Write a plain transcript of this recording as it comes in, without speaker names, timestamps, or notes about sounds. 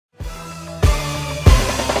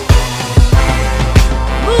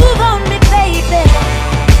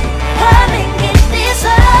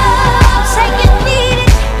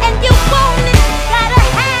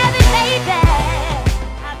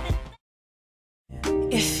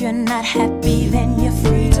If you're not happy, then you're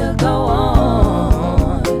free to go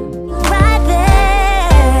on. Right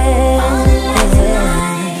there,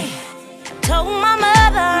 told my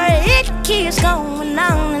mother it keeps going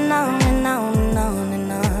on and on and on and on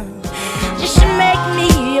and on. Just to make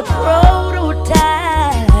me a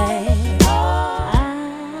prototype.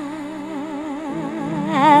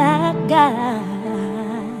 God,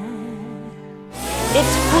 if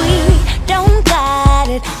we don't got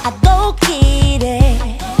it, I go get it.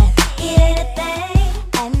 Get anything,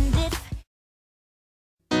 and if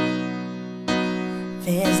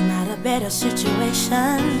there's not a better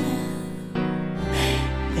situation,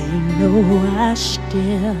 they know I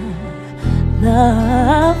still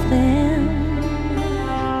love